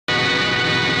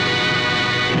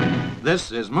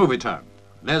This is Movietone.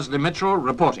 Leslie Mitchell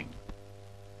reporting.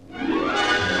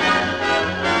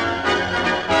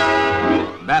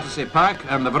 Battersea Park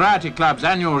and the Variety Club's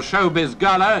annual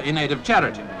showbiz-gala in aid of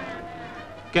charity.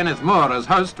 Kenneth More, as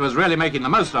host, was really making the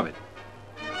most of it.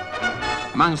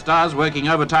 Among stars working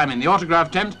overtime in the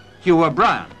autograph tent, Hugh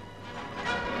O'Brien.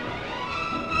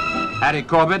 Harry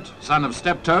Corbett, son of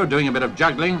Steptoe, doing a bit of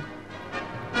juggling.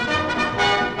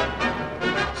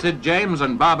 Sid James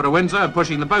and Barbara Windsor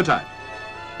pushing the bow tie.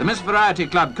 The Miss Variety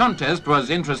Club contest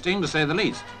was interesting, to say the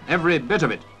least. Every bit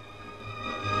of it.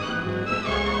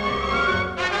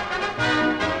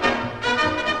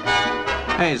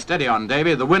 Hey, steady on,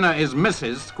 Davy. The winner is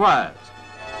Mrs Squires.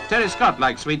 Terry Scott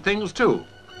likes sweet things, too.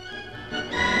 The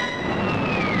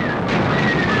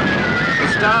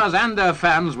stars and their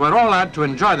fans were all out to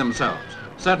enjoy themselves.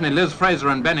 Certainly Liz Fraser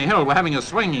and Benny Hill were having a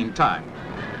swinging time.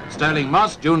 Sterling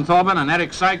Moss, June Thorburn and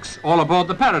Eric Sykes all aboard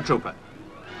the Paratrooper.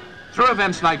 Through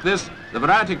events like this, the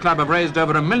Variety Club have raised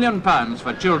over £1 million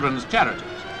for children's charities.